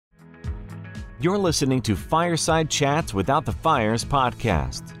You're listening to Fireside Chats Without the Fires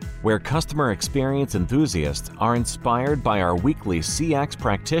podcast, where customer experience enthusiasts are inspired by our weekly CX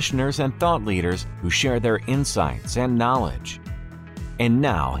practitioners and thought leaders who share their insights and knowledge. And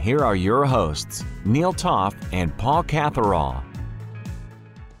now, here are your hosts, Neil Toff and Paul Catherall.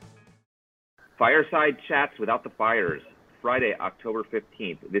 Fireside Chats Without the Fires, Friday, October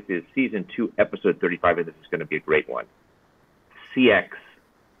 15th. This is Season 2, Episode 35, and this is going to be a great one. CX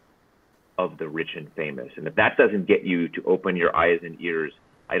of the rich and famous. And if that doesn't get you to open your eyes and ears,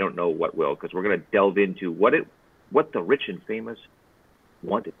 I don't know what will, because we're going to delve into what the rich and famous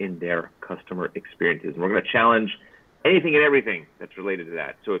want in their customer experiences. And we're going to challenge anything and everything that's related to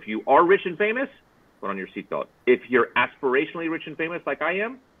that. So if you are rich and famous, put on your seatbelt. If you're aspirationally rich and famous like I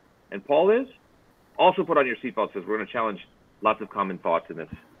am, and Paul is, also put on your seatbelt, because we're going to challenge lots of common thoughts in this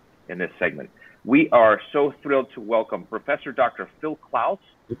segment. We are so thrilled to welcome Professor Dr. Phil Klaus.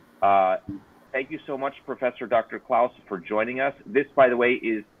 Thank you so much, Professor Dr. Klaus, for joining us. This, by the way,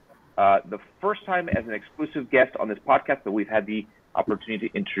 is the first time as an exclusive guest on this podcast that we've had the opportunity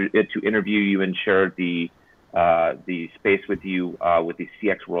to interview you and share the space with you with the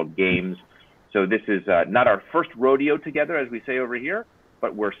CX World Games. So this is not our first rodeo together, as we say over here,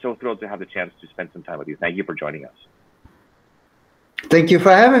 but we're so thrilled to have the chance to spend some time with you. Thank you for joining us. Thank you for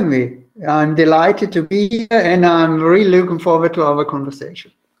having me. I'm delighted to be here, and I'm really looking forward to our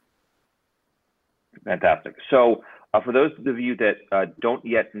conversation. Fantastic. So for those of you that don't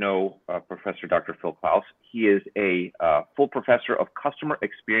yet know Professor Dr. Phil Klaus, he is a full professor of customer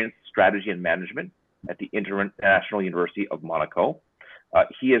experience strategy and management at the International University of Monaco.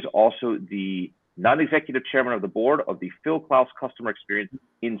 He is also the non-executive chairman of the board of the Phil Klaus Customer Experience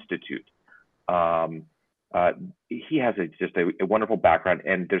Institute. He has just a wonderful background,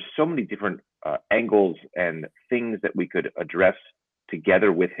 and there's so many different angles and things that we could address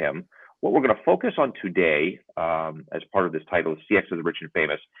together with him. What we're going to focus on today, as part of this title, CX of the Rich and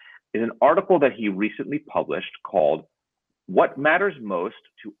Famous, is an article that he recently published called "What Matters Most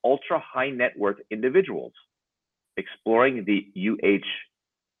to Ultra High Net Worth Individuals: Exploring the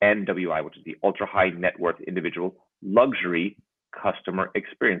UHNWI," which is the Ultra High Net Worth Individual Luxury Customer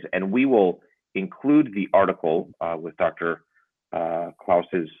Experience. And we will include the article with Dr.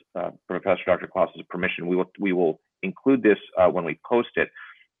 Klaus's, Professor Dr. Klaus's permission. We will include this when we post it.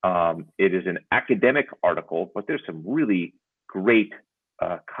 It is an academic article, but there's some really great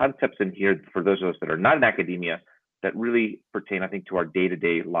concepts in here for those of us that are not in academia that really pertain, I think, to our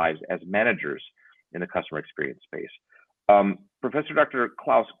day-to-day lives as managers in the customer experience space. Professor Dr.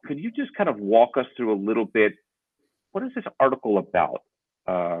 Klaus, could you just kind of walk us through a little bit, what is this article about?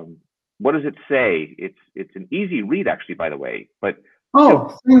 What does it say? It's an easy read, actually, by the way. But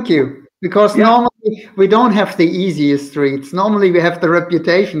thank you. Because normally we don't have the easiest reads. Normally we have the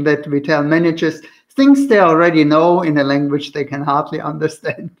reputation that we tell managers things they already know in a language they can hardly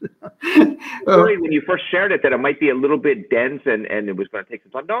understand. Sorry, when you first shared it, that it might be a little bit dense and it was going to take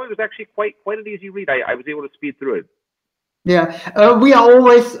some time. No, it was actually quite an easy read. I was able to speed through it. Yeah, we are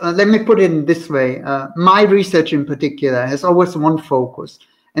always, let me put it in this way. My research in particular has always one focus.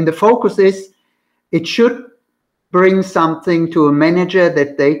 And the focus is it should bring something to a manager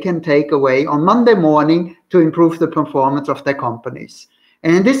that they can take away on Monday morning to improve the performance of their companies.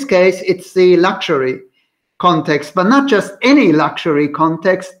 And in this case, it's the luxury context, but not just any luxury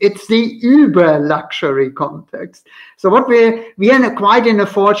context, it's the uber luxury context. So what we are quite in a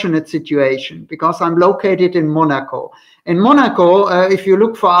fortunate situation, because I'm located in Monaco. In Monaco, if you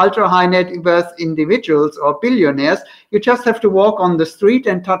look for ultra high net worth individuals or billionaires, you just have to walk on the street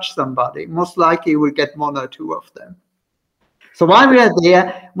and touch somebody. Most likely you will get one or two of them. So while we are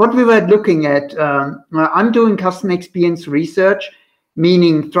there, what we were looking at, I'm doing customer experience research,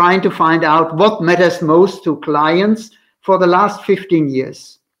 meaning trying to find out what matters most to clients for the last 15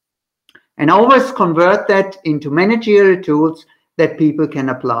 years. And always convert that into managerial tools that people can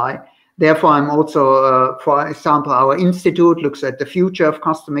apply. Therefore, I'm also, for example, our institute looks at the future of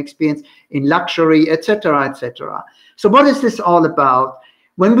customer experience in luxury, etc., etc. So what is this all about?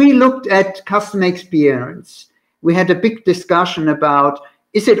 When we looked at customer experience, we had a big discussion about,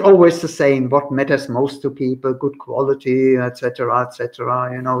 is it always the same? What matters most to people? Good quality, etc.,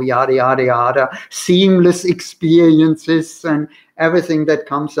 etc. Yada, yada, yada. Seamless experiences and everything that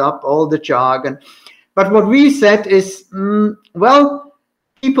comes up, all the jargon. But what we said is,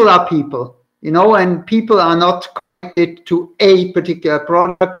 people are people, and people are not connected to a particular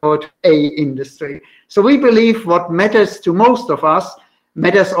product or to a industry. So we believe what matters to most of us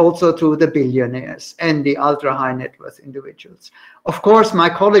matters also to the billionaires and the ultra high net worth individuals. Of course, my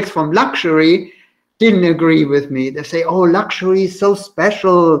colleagues from luxury didn't agree with me. They say, oh, luxury is so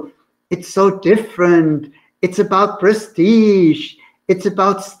special. it's so different. It's about prestige. It's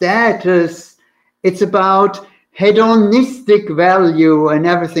about status. It's about hedonistic value and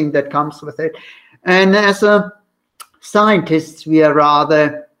everything that comes with it. And as a scientists, we are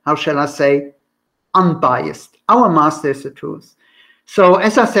rather, how shall I say, unbiased. Our master is the truth. So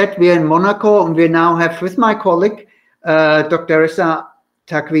as I said, we are in Monaco, and we now have, with my colleague, Dr. Reza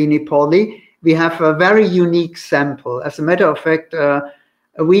Takwini-Poli, we have a very unique sample. As a matter of fact, a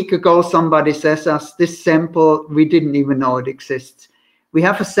week ago, somebody says us, this sample, we didn't even know it exists. We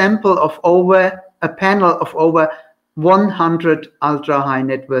have a sample of a panel of over 100 ultra-high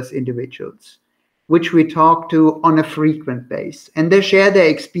net worth individuals, which we talk to on a frequent basis. And they share their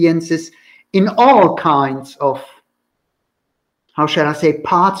experiences in all kinds of, how shall I say,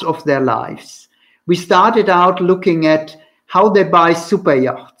 parts of their lives. We started out looking at how they buy super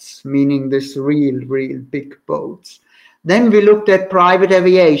yachts, meaning this real big boats. Then we looked at private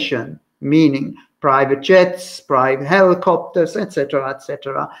aviation, meaning private jets, private helicopters, etc.,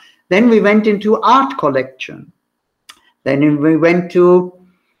 etc. Then we went into art collection. Then we went to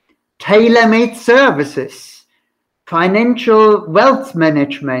tailor-made services, financial wealth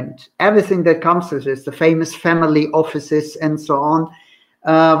management, everything that comes with this, the famous family offices and so on.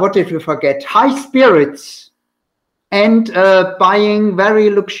 What did we forget? High spirits and buying very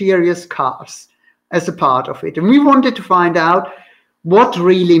luxurious cars as a part of it. And we wanted to find out what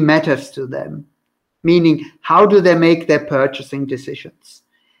really matters to them, meaning how do they make their purchasing decisions.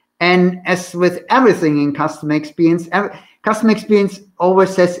 And as with everything in customer experience always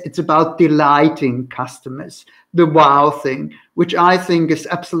says it's about delighting customers, the wow thing, which I think is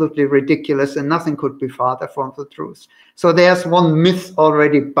absolutely ridiculous and nothing could be farther from the truth. So there's one myth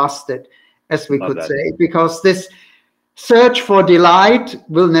already busted, as we could say, because this search for delight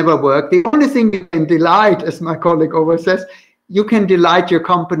will never work. The only thing you can delight, as my colleague always says, you can delight your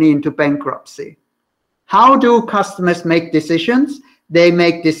company into bankruptcy. How do customers make decisions? They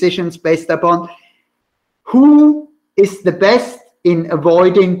make decisions based upon who is the best in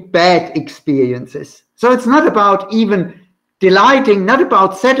avoiding bad experiences. So it's not about even delighting, not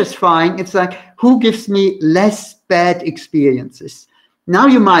about satisfying. It's like, who gives me less bad experiences? Now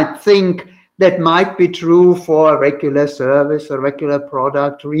you might think that might be true for a regular service, a regular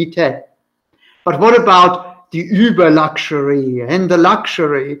product, retail. But what about the uber luxury and the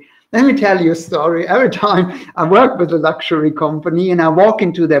luxury? Let me tell you a story. Every time I work with a luxury company and I walk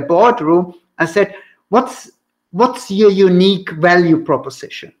into their boardroom, I said, what's your unique value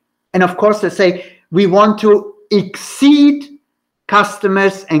proposition? And of course they say, we want to exceed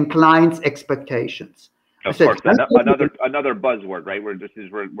customers and clients' expectations. Of course, another buzzword, right? We're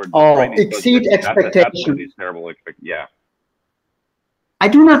exceed expectations. Terrible yeah. I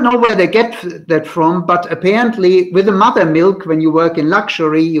do not know where they get that from, but apparently with the mother milk, when you work in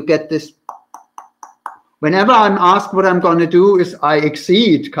luxury, you get this. Whenever I'm asked what I'm going to do is I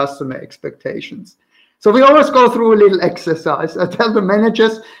exceed customer expectations. So we always go through a little exercise. I tell the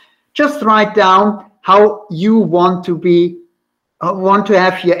managers, just write down how you want to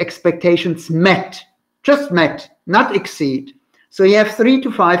have your expectations met. Just met, not exceed. So you have 3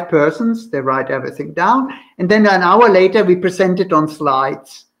 to 5 persons, they write everything down, and then an hour later we present it on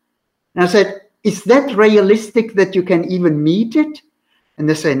slides. And I said, is that realistic that you can even meet it? And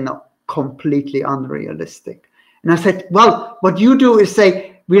they said, no, completely unrealistic. And I said, well, what you do is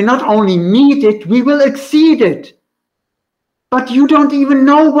say, we'll not only meet it, we will exceed it. But you don't even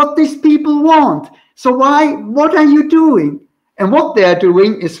know what these people want. So what are you doing? And what they're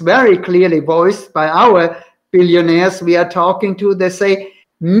doing is very clearly voiced by our billionaires we are talking to. They say,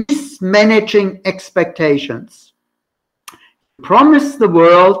 mismanaging expectations. You promise the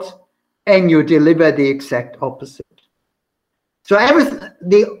world and you deliver the exact opposite. So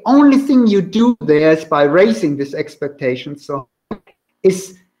the only thing you do there is by raising this expectation, so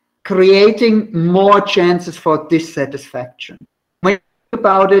is creating more chances for dissatisfaction. When you think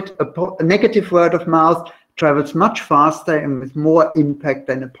about it, a negative word of mouth travels much faster and with more impact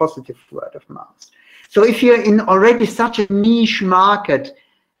than a positive word of mouth. So if you're in already such a niche market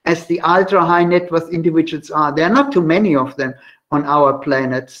as the ultra high net worth individuals are, there are not too many of them on our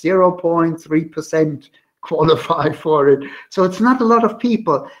planet. 0.3% qualify for it. So it's not a lot of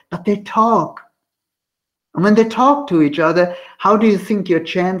people, but they talk. And when they talk to each other, how do you think your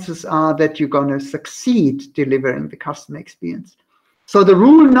chances are that you're going to succeed delivering the customer experience? So the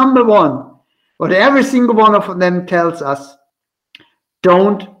rule number 1, what every single one of them tells us,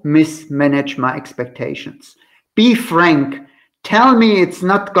 don't mismanage my expectations. Be frank. Tell me it's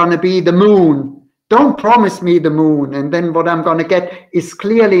not going to be the moon. Don't promise me the moon. And then what I'm going to get is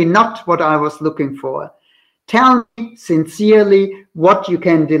clearly not what I was looking for. Tell me sincerely what you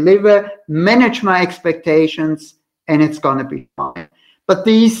can deliver, manage my expectations, and it's going to be fine. But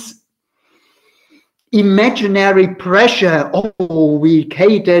these imaginary pressure, oh, we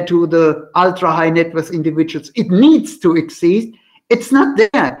cater to the ultra high net worth individuals, it needs to exist. It's not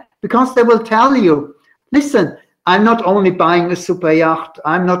there, because they will tell you, listen, I'm not only buying a super yacht,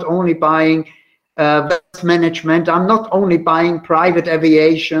 I'm not only buying wealth management, I'm not only buying private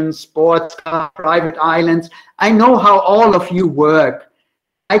aviation, sports car, private islands. I know how all of you work.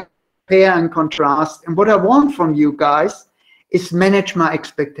 I compare and contrast. And what I want from you guys is manage my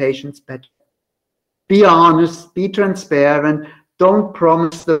expectations better. Be honest, be transparent, don't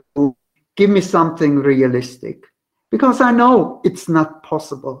promise the moon. Give me something realistic. Because I know it's not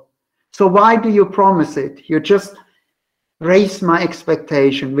possible. So why do you promise it? You just raise my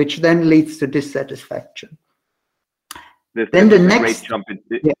expectation, which then leads to dissatisfaction. Then the next great jump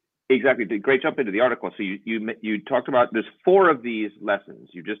into, exactly, the great jump into the article. So you talked about, there's 4 of these lessons.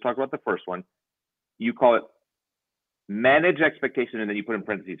 You just talked about the first one. You call it manage expectation, and then you put in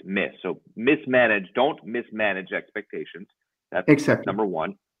parentheses miss. So mismanage, don't mismanage expectations. That's exactly number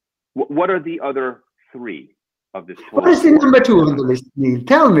 1. What are the other 3 of this? What is the number 2 on the list, Neil?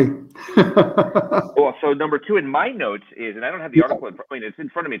 Tell me. Well, so number 2 in my notes is, and I don't have the article in front of me, it's in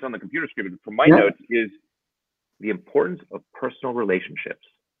front of me, it's on the computer screen, but from my notes is the importance of personal relationships.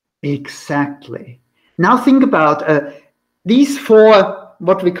 Exactly. Now think about these 4,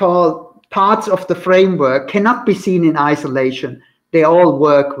 what we call parts of the framework, cannot be seen in isolation. They all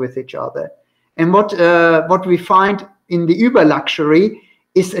work with each other. And what we find in the Uber luxury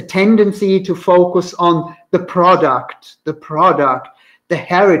is a tendency to focus on the product, the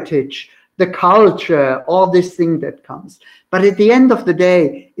heritage, the culture, all this thing that comes. But at the end of the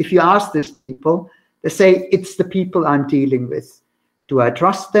day, if you ask these people, they say, it's the people I'm dealing with. Do I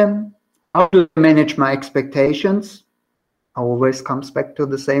trust them? How do I manage my expectations? Always comes back to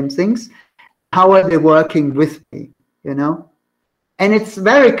the same things. How are they working with me, you know? And it's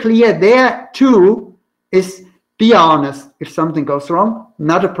very clear there too is, be honest. If something goes wrong,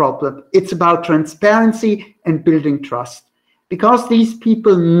 not a problem. It's about transparency and building trust. Because these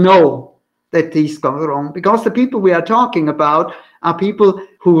people know that these go wrong. Because the people we are talking about are people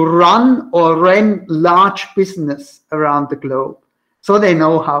who run or ran large business around the globe. So they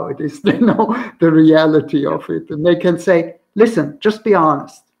know how it is. They know the reality of it. And they can say, listen, just be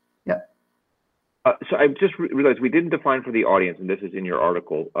honest. Yeah. So I just realized we didn't define for the audience, and this is in your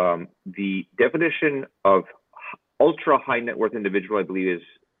article, the definition of ultra high net worth individual, I believe, is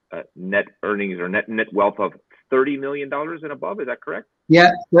net earnings or net wealth of $30 million and above. Is that correct? Yeah,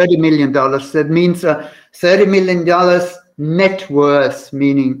 $30 million. That means $30 million net worth,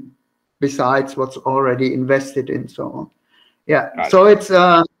 meaning besides what's already invested in, so on. Yeah, so it's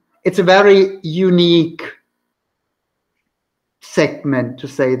a very unique segment, to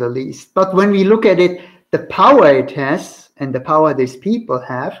say the least. But when we look at it, the power it has and the power these people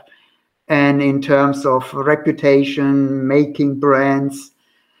have, and in terms of reputation, making brands,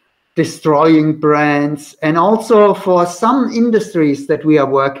 destroying brands, and also for some industries that we are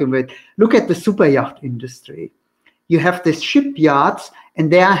working with, look at the super yacht industry. You have these shipyards,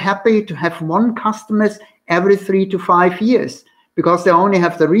 and they are happy to have one customer every 3 to 5 years, because they only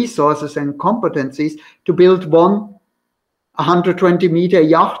have the resources and competencies to build one 120-meter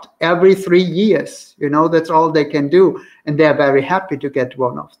yacht every 3 years. You know, that's all they can do. And they're very happy to get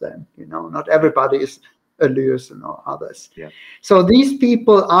one of them. You know, not everybody is Allures or others. Yeah. So these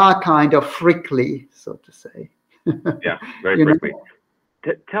people are kind of frickly, so to say. Yeah, very frickly.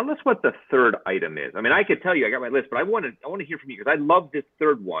 Tell us what the third item is. I mean, I could tell you, I got my list, but I want to hear from you, because I love this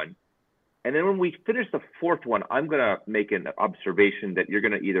third one. And then when we finish the fourth one, I'm going to make an observation that you're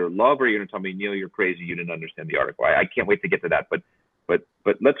going to either love or you're going to tell me, Neil, you're crazy, you didn't understand the article. I can't wait to get to that. But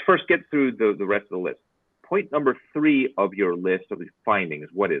let's first get through the rest of the list. Point number 3 of your list of the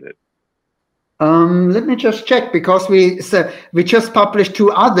findings, what is it? Let me just check, because we just published 2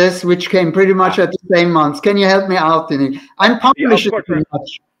 others which came pretty much at the same month. Can you help me out in it? I'm publishing too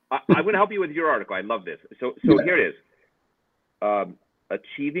much. I'm going to help you with your article. I love this. So yeah. Here it is.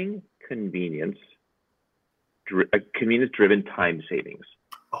 Achieving convenience-driven time savings.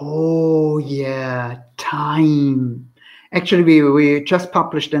 Oh yeah, time. Actually, we just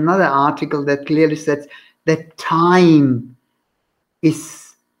published another article that clearly says that time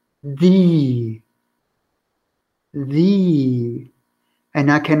is the,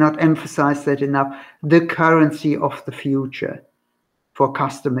 and I cannot emphasize that enough, the currency of the future for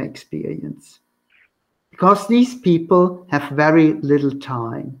customer experience. Because these people have very little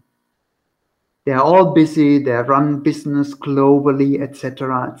time. They're all busy, they run business globally,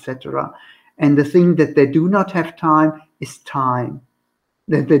 etc., etc. And the thing that they do not have time is time.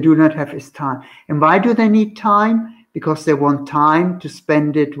 That they do not have is time. And why do they need time? Because they want time to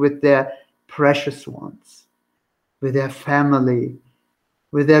spend it with their precious ones, with their family,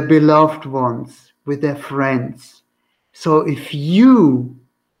 with their beloved ones, with their friends. So if you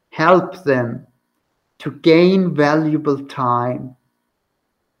help them to gain valuable time,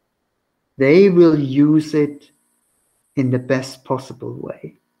 they will use it in the best possible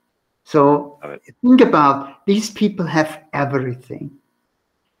way. So think about, these people have everything.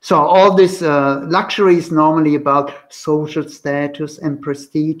 So all this luxury is normally about social status and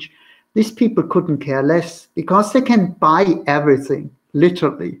prestige. These people couldn't care less because they can buy everything,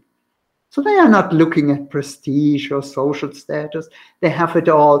 literally. So they are not looking at prestige or social status. They have it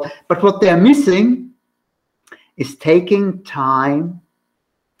all. But what they're missing is taking time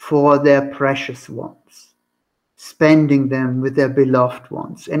for their precious ones, spending them with their beloved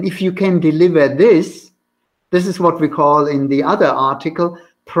ones. And if you can deliver this, this is what we call in the other article,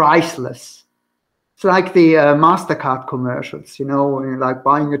 priceless. It's like the MasterCard commercials, you know, like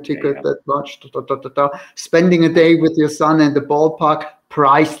buying a ticket that much, spending a day with your son in the ballpark,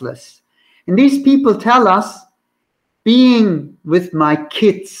 priceless. And these people tell us, being with my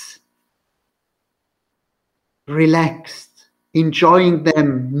kids, relaxed, enjoying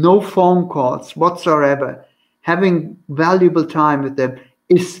them, no phone calls whatsoever, having valuable time with them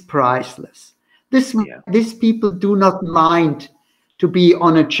is priceless. These people do not mind to be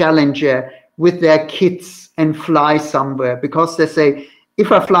on a Challenger with their kids and fly somewhere, because they say,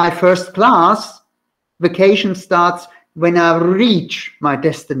 if I fly first class, vacation starts when I reach my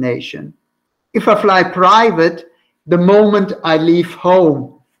destination. If I fly private, the moment I leave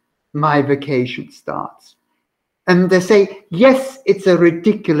home, my vacation starts. And they say, yes, it's a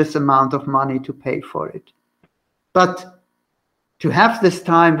ridiculous amount of money to pay for it. But to have this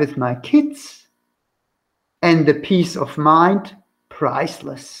time with my kids and the peace of mind,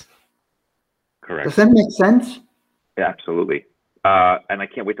 priceless. Correct. Does that make sense? Yeah, absolutely. And I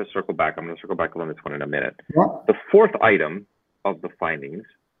can't wait to circle back. I'm going to circle back on this one in a minute. Yeah. The fourth item of the findings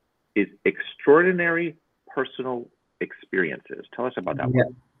is extraordinary personal experiences. Tell us about that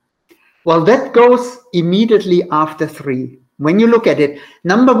one. Well, that goes immediately after 3. When you look at it,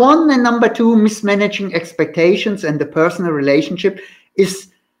 number 1 and number 2, mismanaging expectations and the personal relationship,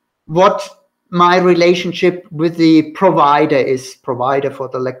 is what my relationship with the provider is, provider for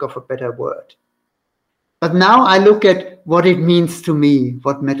the lack of a better word. But now I look at what it means to me,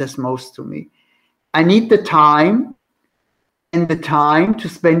 what matters most to me. I need the time, and the time to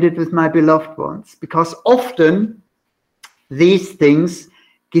spend it with my beloved ones, because often these things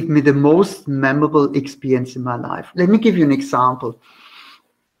give me the most memorable experience in my life. Let me give you an example.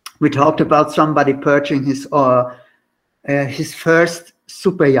 We talked about somebody purchasing his first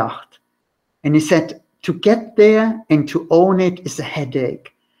super yacht, and he said to get there and to own it is a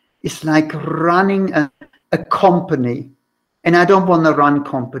headache. It's like running a company, and I don't want to run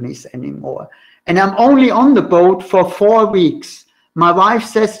companies anymore. And I'm only on the boat for 4 weeks. My wife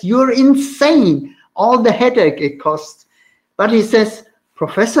says, you're insane, all the headache it costs. But he says,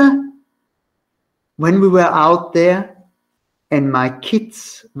 Professor, when we were out there and my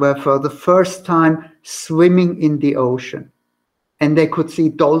kids were for the first time swimming in the ocean, and they could see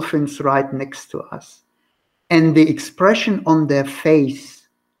dolphins right next to us, and the expression on their face,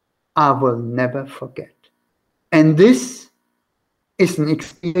 I will never forget. And this is an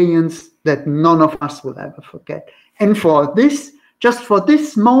experience that none of us will ever forget. And for this, just for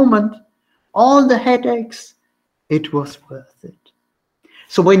this moment, all the headaches, it was worth it.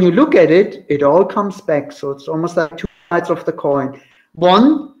 So when you look at it, it all comes back. So it's almost like 2 sides of the coin.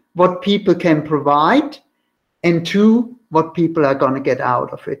 1, what people can provide, and 2, what people are going to get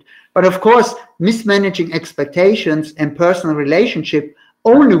out of it. But of course, mismanaging expectations and personal relationship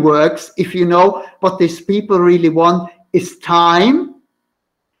only works if you know what these people really want is time,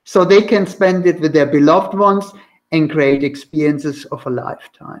 so they can spend it with their beloved ones and create experiences of a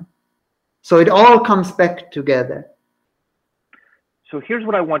lifetime. So it all comes back together. So here's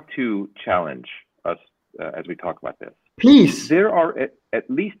what I want to challenge us as we talk about this. Please. There are at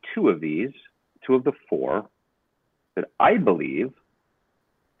least 2 of these, 2 of the 4, that I believe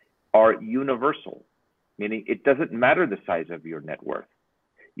are universal, meaning it doesn't matter the size of your net worth.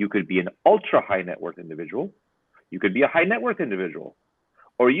 You could be an ultra high net worth individual. You could be a high net worth individual.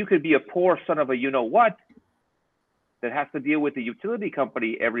 Or you could be a poor son of a you-know-what that has to deal with the utility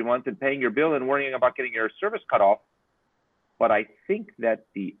company every month and paying your bill and worrying about getting your service cut off. But I think that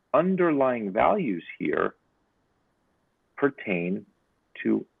the underlying values here pertain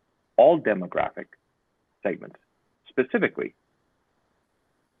to all demographic segments. Specifically,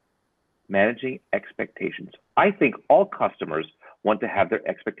 managing expectations. I think all customers want to have their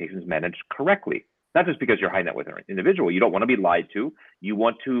expectations managed correctly. Not just because you're high net worth or an individual. You don't want to be lied to. You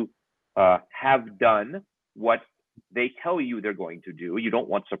want to have done what they tell you they're going to do. You don't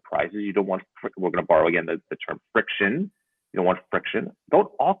want surprises. You don't want, we're going to borrow again the term friction. You don't want friction. Don't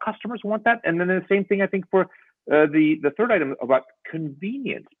all customers want that? And then the same thing, I think, for the third item about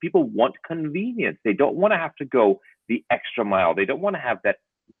convenience. People want convenience. They don't want to have to go the extra mile. They don't want to have that,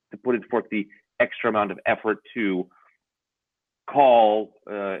 to put it forth, the extra amount of effort to call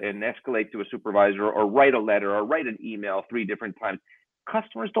and escalate to a supervisor or write a letter or write an email 3 different times.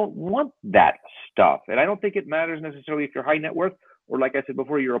 Customers don't want that stuff. And I don't think it matters necessarily if you're high net worth or, like I said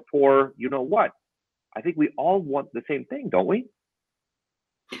before, you're a poor, you know what. I think we all want the same thing, don't we?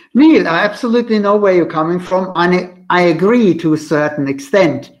 Neil, I absolutely know where you're coming from. And I agree to a certain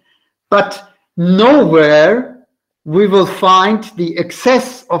extent. But nowhere we will find the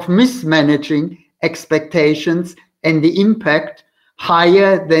excess of mismanaging expectations and the impact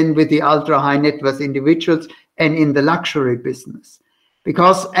higher than with the ultra high net worth individuals and in the luxury business.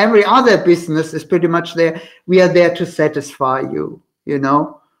 Because every other business is pretty much there. We are there to satisfy you, you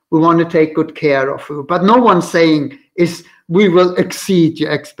know. We want to take good care of you. But no one's saying is we will exceed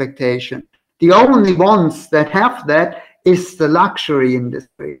your expectation. The only ones that have that is the luxury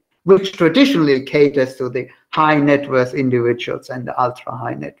industry, which traditionally caters to the high net worth individuals and the ultra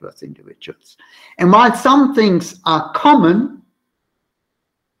high net worth individuals. And while some things are common,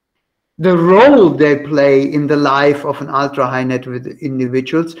 the role they play in the life of an ultra high net worth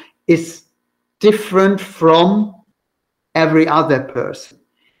individuals is different from every other person,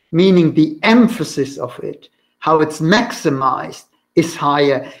 meaning the emphasis of it, how it's maximized, is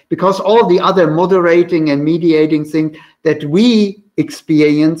higher, because all the other moderating and mediating things that we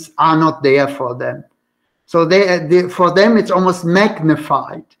experience are not there for them. So for them, it's almost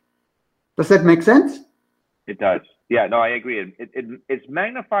magnified. Does that make sense? It does. Yeah, no, I agree. It's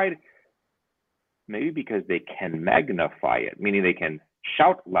magnified maybe because they can magnify it, meaning they can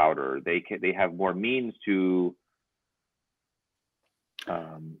shout louder. They have more means to.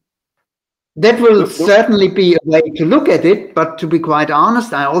 That will certainly be a way to look at it, but to be quite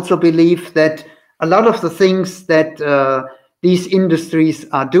honest, I also believe that a lot of the things that these industries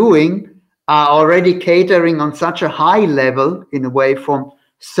are doing are already catering on such a high level, in a way, from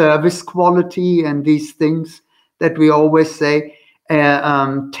service quality and these things that we always say,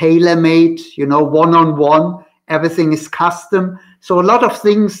 tailor-made, you know, one-on-one, everything is custom. So a lot of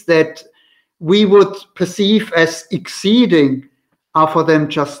things that we would perceive as exceeding are for them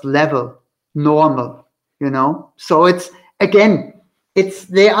just level, normal, you know. So it's, again,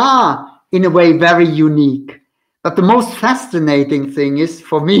 they are in a way very unique. But the most fascinating thing is,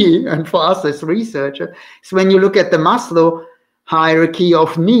 for me and for us as researchers, is when you look at the Maslow hierarchy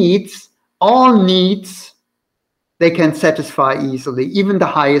of needs, all needs they can satisfy easily, even the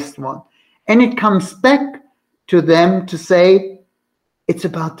highest one. And it comes back to them to say, it's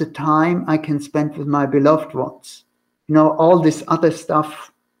about the time I can spend with my beloved ones. You know, all this other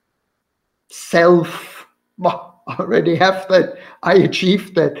stuff, self, well, I already have that, I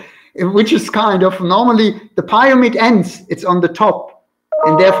achieved that, which is kind of normally the pyramid ends, it's on the top,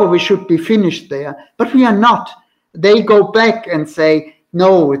 and therefore we should be finished there. But we are not. They go back and say,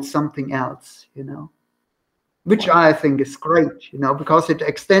 no, it's something else, you know, which I think is great, you know, because it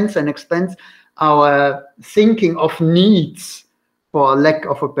extends and expands our thinking of needs, for lack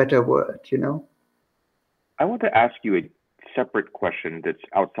of a better word, you know. I want to ask you a separate question that's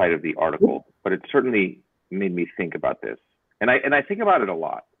outside of the article, but it certainly made me think about this. And I think about it a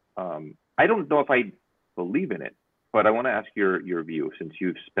lot. I don't know if I believe in it, but I want to ask your view, since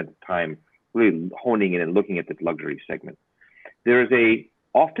you've spent time really honing in and looking at the luxury segment. There's a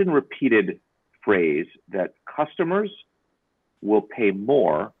often repeated phrase that customers will pay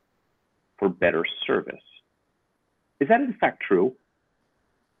more for better service. Is that in fact true?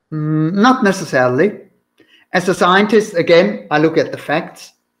 Not necessarily. As a scientist, again, I look at the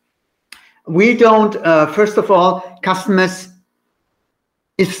facts. We don't, first of all, customers,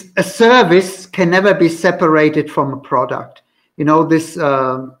 is a service can never be separated from a product. You know, this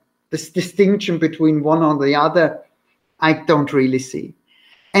distinction between one or the other, I don't really see.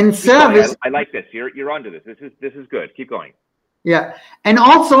 And service, I like this. You're onto this. This is good. Keep going. Yeah. And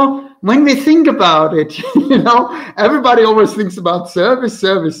also, when we think about it, you know, everybody always thinks about service,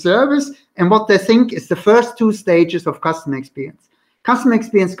 service, service. And what they think is the first 2 stages of customer experience. Customer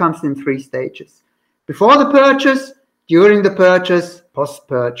experience comes in 3 stages: before the purchase, during the purchase,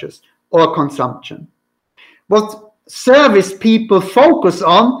 post-purchase, or consumption. What service people focus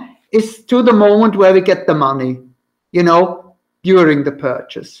on is to the moment where we get the money, you know, during the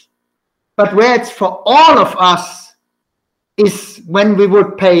purchase. But where it's for all of us is when we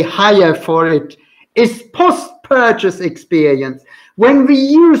would pay higher for it, is post-purchase experience. When we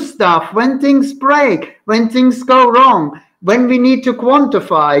use stuff, when things break, when things go wrong, when we need to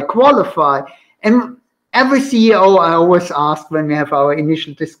quantify, qualify. And every CEO I always ask when we have our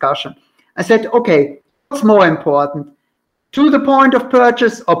initial discussion, I said, okay, what's more important, to the point of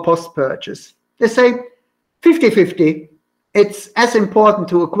purchase or post-purchase? They say 50-50. It's as important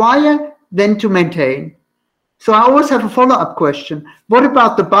to acquire than to maintain. So I always have a follow-up question. What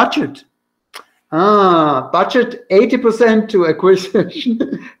about the budget? Budget 80% to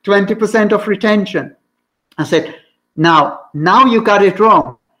acquisition, 20% of retention. I said, now you got it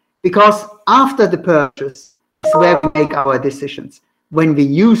wrong, because after the purchase is where we make our decisions, when we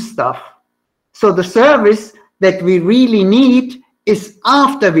use stuff. So the service that we really need is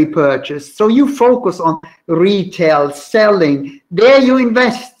after we purchase. So you focus on retail, selling, there you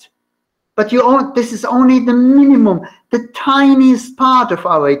invest. But this is only the minimum, the tiniest part of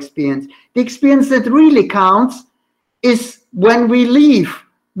our experience. The experience that really counts is when we leave,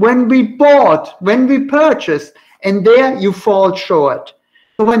 when we bought, when we purchased, and there you fall short.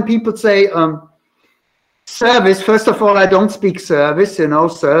 So when people say service, first of all, I don't speak service,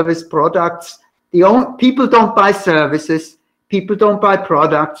 service products. People don't buy services, people don't buy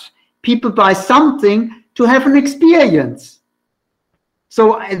products, people buy something to have an experience.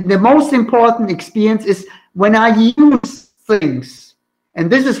 So the most important experience is when I use things, and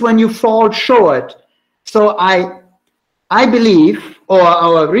this is when you fall short. So I believe, or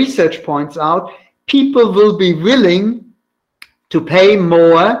our research points out, people will be willing to pay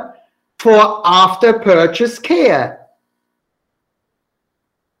more for after purchase care.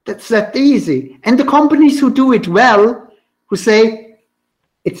 That's that easy. And the companies who do it well, who say,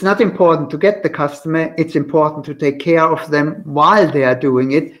 it's not important to get the customer, it's important to take care of them while they are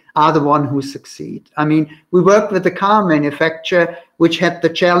doing it, are the ones who succeed. I mean, we worked with a car manufacturer which had the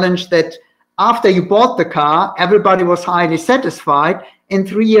challenge that after you bought the car, everybody was highly satisfied, and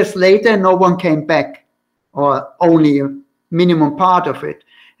 3 years later, no one came back, or only a minimum part of it.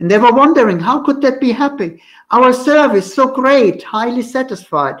 And they were wondering, how could that be happy? Our service, so great, highly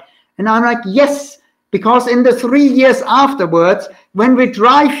satisfied. And I'm like, yes, because in the 3 years afterwards, when we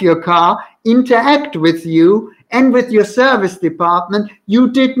drive your car, interact with you and with your service department,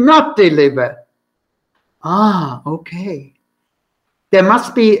 you did not deliver. Okay. There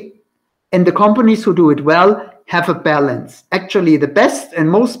must be, and the companies who do it well have a balance. Actually, the best and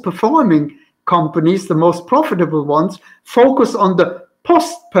most performing companies, the most profitable ones, focus on the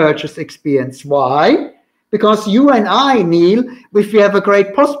post-purchase experience. Why? Because you and I, Neil, if we have a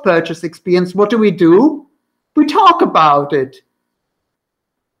great post-purchase experience, what do? We talk about it.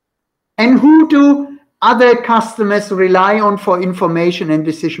 And who do other customers rely on for information and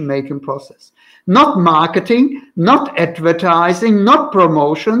decision-making process? Not marketing, not advertising, not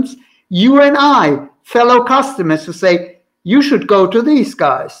promotions. You and I, fellow customers, who say, you should go to these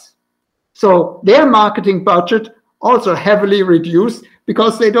guys. So their marketing budget also heavily reduced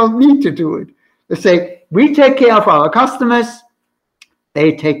because they don't need to do it. They say, we take care of our customers,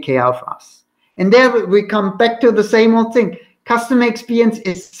 they take care of us. And there we come back to the same old thing. Customer experience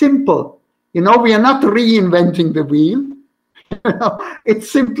is simple. We are not reinventing the wheel.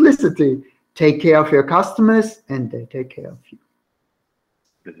 It's simplicity. Take care of your customers and they take care of you.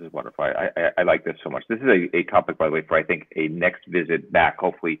 This is wonderful. I like this so much. This is a topic, by the way, for I think a next visit back.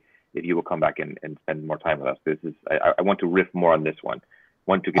 Hopefully, if you will come back and spend more time with us. This is I want to riff more on this one.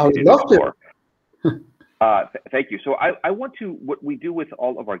 Want to continue to explore. Thank you. So I want to, what we do with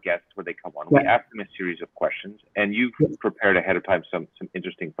all of our guests when they come on, we ask them a series of questions, and you've prepared ahead of time some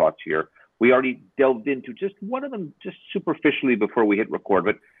interesting thoughts here. We already delved into just one of them just superficially before we hit record,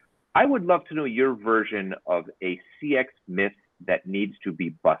 but I would love to know your version of a CX myth that needs to be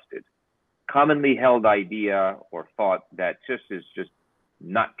busted. Commonly held idea or thought that is just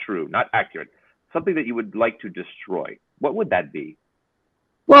not true, not accurate. Something that you would like to destroy. What would that be?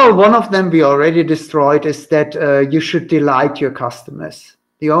 Well, one of them we already destroyed is that you should delight your customers.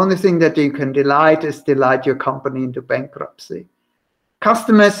 The only thing that you can delight is delight your company into bankruptcy.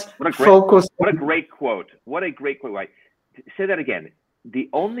 Customers focus. What a great quote. What a great quote. Say that again. The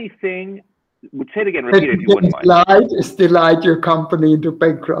only thing, say it again, repeat it if you wouldn't mind. Delight your company into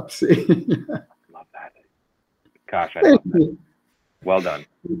bankruptcy. Love that. Gosh, I love that. Well done.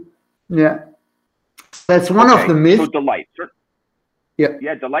 Yeah. That's one of the myths. So delight.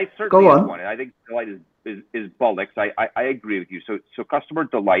 Yeah, delight certainly is one. And I think delight is bollocks. I agree with you. So customer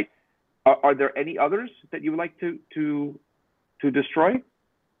delight. Are there any others that you would like to destroy?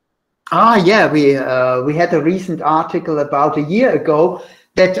 Yeah, we had a recent article about a year ago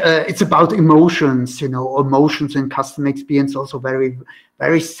that it's about emotions, emotions and customer experience, also very,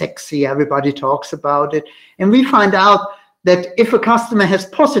 very sexy. Everybody talks about it. And we find out that if a customer has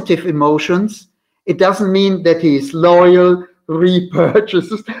positive emotions, it doesn't mean that he is loyal,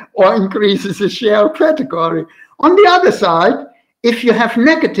 repurchases, or increases his share of category. On the other side, if you have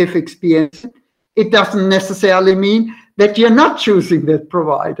negative experience, it doesn't necessarily mean that you're not choosing that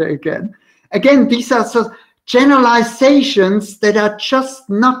provider again. Again, these are sort of generalizations that are just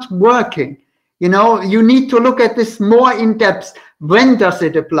not working. You need to look at this more in depth. When does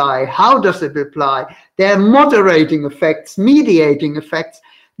it apply? How does it apply? There are moderating effects, mediating effects.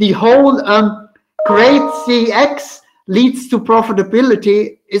 The whole great CX leads to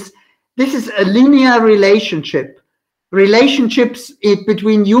profitability. This is a linear relationship. Relationships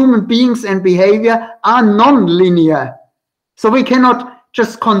between human beings and behavior are non-linear. So we cannot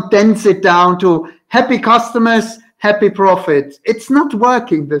just condense it down to happy customers, happy profits. It's not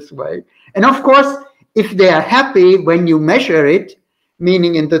working this way. And of course, if they are happy when you measure it,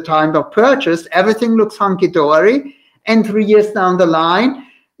 meaning in the time of purchase, everything looks hunky-dory, and 3 years down the line,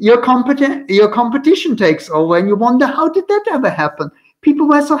 your competition takes over, and you wonder, how did that ever happen? People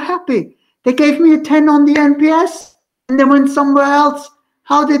were so happy. They gave me a 10 on the NPS. And they went somewhere else.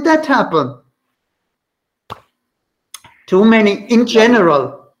 How did that happen? Too many in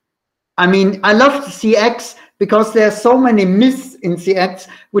general. I mean, I love CX because there are so many myths in CX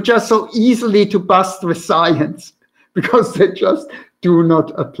which are so easily to bust with science because they just do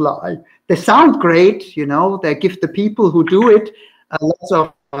not apply. They sound great, they give the people who do it lots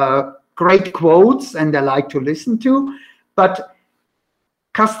of great quotes and they like to listen to, but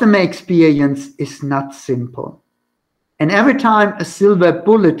customer experience is not simple. And every time a silver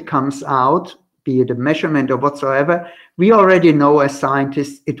bullet comes out, be it a measurement or whatsoever, we already know as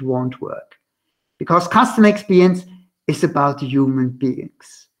scientists it won't work. Because customer experience is about human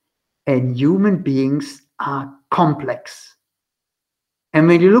beings. And human beings are complex. And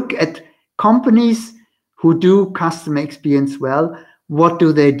when you look at companies who do customer experience well, what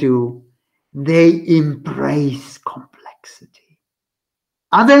do? They embrace complexity.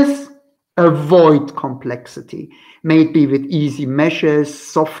 Others avoid complexity, maybe with easy measures,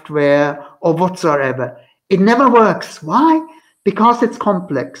 software, or whatsoever. It never works. Why? Because it's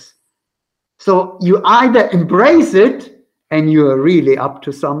complex. So you either embrace it and you are really up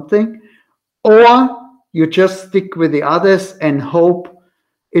to something, or you just stick with the others and hope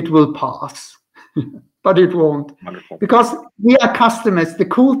it will pass. But it won't. Wonderful. Because we are customers. The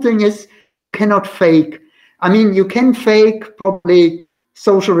cool thing is you cannot fake. I mean, you can fake probably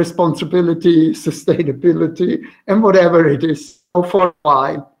social responsibility, sustainability, and whatever it is for a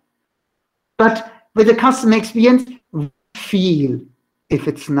while. But with the customer experience, we feel if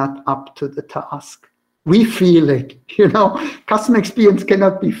it's not up to the task. We feel it, Customer experience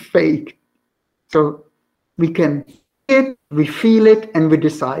cannot be fake. So we can see it, we feel it, and we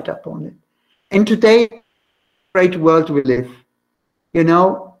decide upon it. And today, great world we live.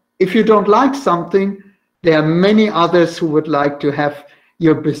 If you don't like something, there are many others who would like to have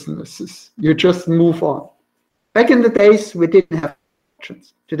your businesses. You just move on. Back in the days, we didn't have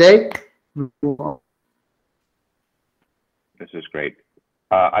options. Today, we move on. This is great.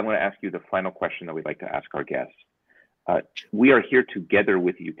 I'm going to ask you the final question that we'd like to ask our guests. We are here together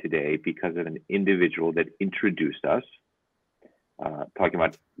with you today because of an individual that introduced us, talking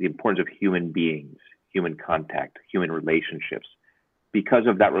about the importance of human beings, human contact, human relationships. Because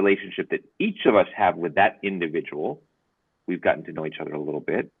of that relationship that each of us have with that individual, we've gotten to know each other a little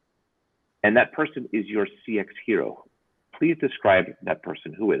bit. And that person is your CX hero. Please describe that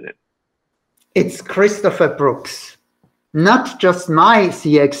person. Who is it? It's Christopher Brooks. Not just my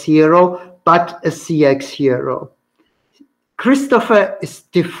CX hero, but a CX hero. Christopher is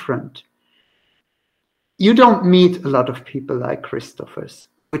different. You don't meet a lot of people like Christopher's,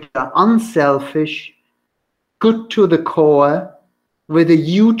 which are unselfish, good to the core, with a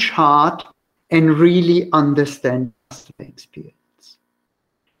huge heart, and really understand customer experience.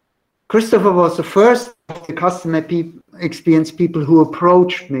 Christopher was the first of the customer experience people who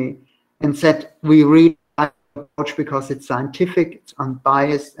approached me and said, we really like the approach because it's scientific, it's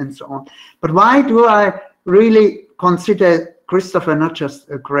unbiased, and so on. But why do I really consider Christopher not just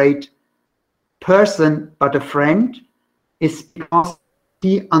a great person, but a friend? Is because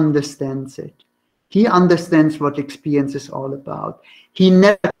he understands it. He understands what experience is all about. He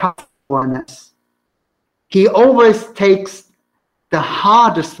never cuts corners. He always takes the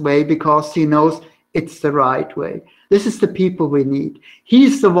hardest way because he knows it's the right way. This is the people we need.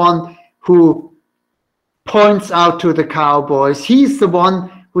 He's the one who points out to the cowboys. He's the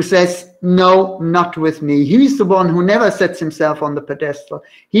one who says, no, not with me. He's the one who never sets himself on the pedestal.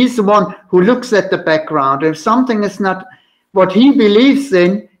 He's the one who looks at the background. If something is not what he believes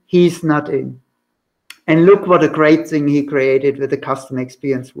in, he's not in. And look what a great thing he created with the Customer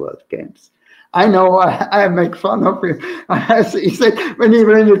Experience World Games. I know I make fun of him. He said, when he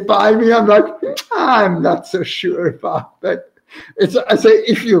ran it by me, I'm like, I'm not so sure about that. I say,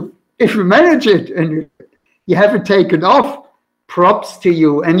 if you manage it and you have it taken off, props to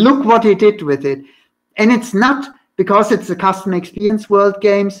you. And look what he did with it. And it's not because it's the Customer Experience World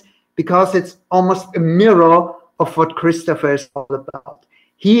Games, because it's almost a mirror of what Christopher is all about.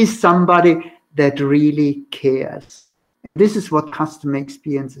 He is somebody that really cares. This is what customer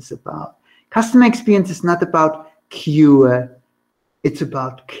experience is about. Customer experience is not about cure, it's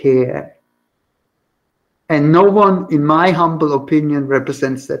about care. And no one, in my humble opinion,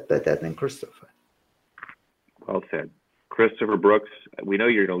 represents that better than Christopher. Well said. Christopher Brooks, we know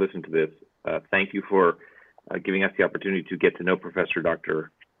you're going to listen to this. Thank you for giving us the opportunity to get to know Professor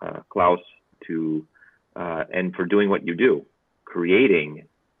Dr. Klaus and for doing what you do, creating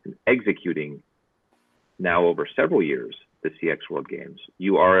and executing now over several years the CX World Games.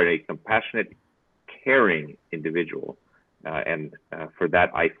 You are a compassionate, caring individual, and for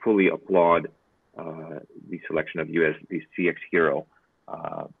that I fully applaud the selection of you as the CX hero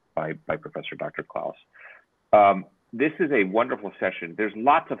by Professor Dr. Klaus. This is a wonderful session. There's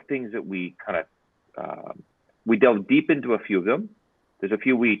lots of things that we kind of we delved deep into a few of them. There's a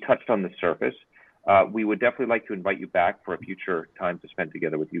few we touched on the surface. We would definitely like to invite you back for a future time to spend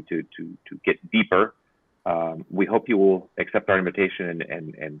together with you to get deeper. We hope you will accept our invitation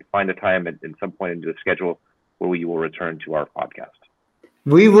and find a time at some point into the schedule where we will return to our podcast.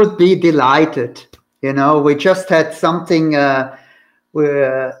 We would be delighted. You know, we just had something, a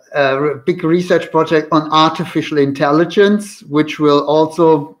big research project on artificial intelligence, which will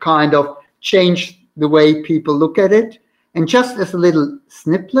also kind of change the way people look at it. And just as a little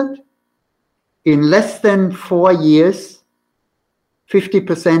snippet, in less than 4 years,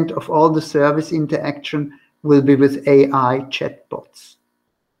 50% of all the service interaction will be with AI chatbots.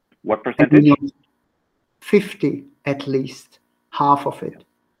 What percentage? 50 at least, half of it.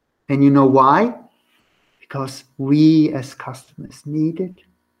 And you know why? Because we as customers need it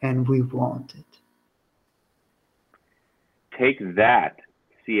and we want it. Take that,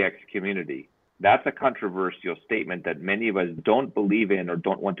 CX community. That's a controversial statement that many of us don't believe in or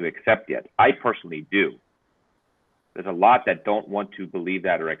don't want to accept yet. I personally do. There's a lot that don't want to believe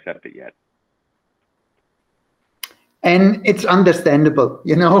that or accept it yet. And it's understandable.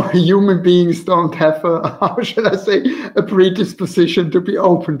 You know, human beings don't have how should I say, a predisposition to be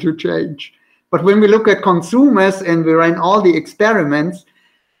open to change. But when we look at consumers and we run all the experiments,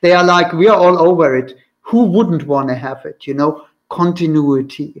 they are like, we are all over it. Who wouldn't want to have it? You know,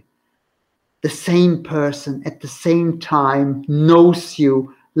 continuity. The same person at the same time knows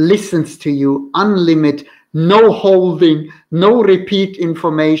you, listens to you, unlimited, no holding, no repeat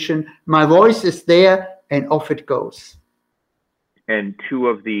information. My voice is there and off it goes. And two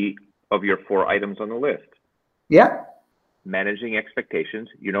of your 4 items on the list. Yeah. Managing expectations.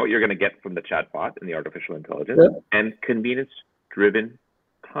 You know what you're going to get from the chatbot and the artificial intelligence, and convenience-driven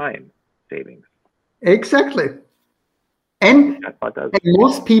time savings. Exactly. And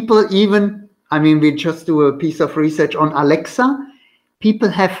most people even, I mean, we just do a piece of research on Alexa. People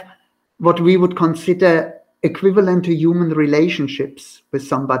have what we would consider equivalent to human relationships with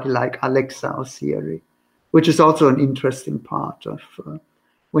somebody like Alexa or Siri, which is also an interesting part of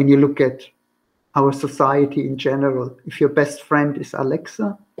when you look at our society in general. If your best friend is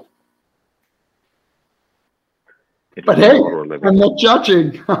Alexa. But hey, I'm not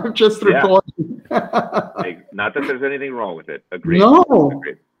judging. I'm just reporting. Not that there's anything wrong with it. Agreed. No.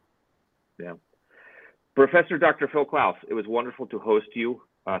 Agreed. Yeah. Professor Dr. Phil Klaus, it was wonderful to host you.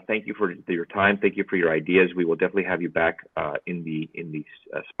 Thank you for your time. Thank you for your ideas. We will definitely have you back in the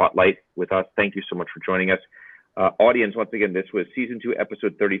spotlight with us. Thank you so much for joining us. Audience, once again, this was season 2,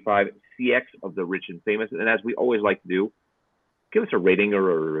 episode 35, CX of the Rich and Famous. And as we always like to do, give us a rating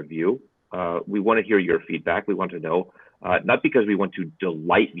or a review. We want to hear your feedback. We want to know, not because we want to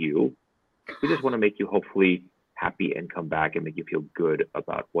delight you, we just want to make you hopefully happy and come back and make you feel good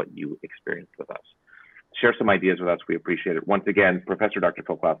about what you experienced with us. Share some ideas with us. We appreciate it. Once again, Professor Dr.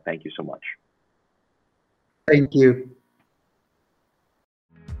 Phil Klaus, thank you so much. Thank you.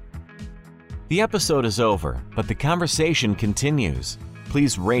 The episode is over, but the conversation continues.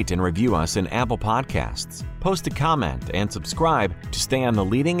 Please rate and review us in Apple Podcasts, post a comment, and subscribe to stay on the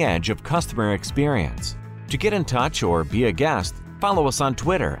leading edge of customer experience. To get in touch or be a guest, follow us on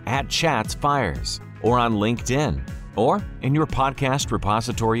Twitter @ChatsFires or on LinkedIn. or in your podcast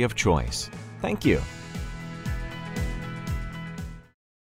repository of choice. Thank you.